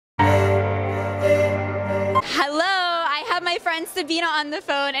have my friend Sabina on the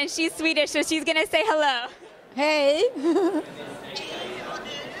phone, and she's Swedish, so she's gonna say hello. Hej!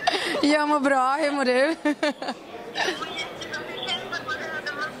 Jag mår bra, hur mår du?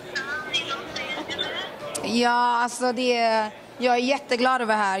 Ja, alltså jag är jätteglad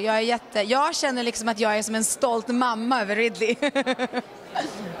över här. Jag känner liksom att jag är som en stolt mamma över Ridley.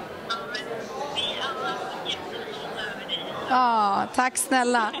 Ja, tack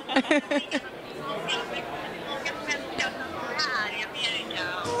snälla.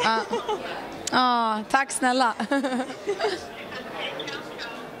 Tack snälla.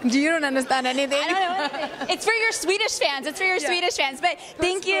 Do you don't understand anything? I don't know. It's for your Swedish fans. It's for your Swedish fans. But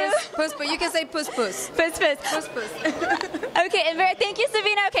thank you. Puss, puss. You can say puss, puss. Puss, puss. Puss, puss. Okay, and thank you,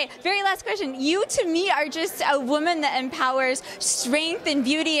 Sabina. Okay, very last question. You, to me, are just a woman that empowers strength and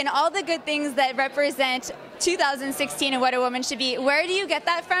beauty and all the good things that represent 2016 and what a woman should be. Where do you get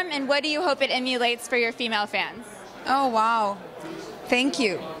that from, and what do you hope it emulates for your female fans? Oh, wow. Thank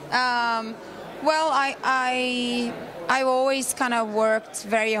you. Well, I've always kind of worked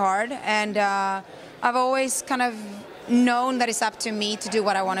very hard, and I've always kind of known that it's up to me to do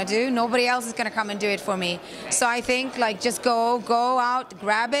what I want to do. Nobody else is going to come and do it for me. So I think, like, just go out,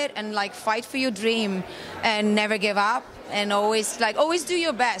 grab it, and like fight for your dream, and never give up, and always do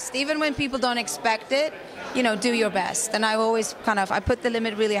your best, even when people don't expect it. You know, do your best. And I've always I put the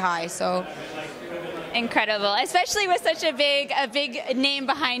limit really high. So. Incredible, especially with such a big name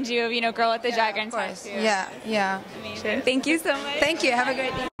behind you, you know, Girl with the Dragon. Of course. Yeah. Amazing. Thank you so much. Thank you. Have a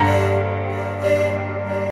great day.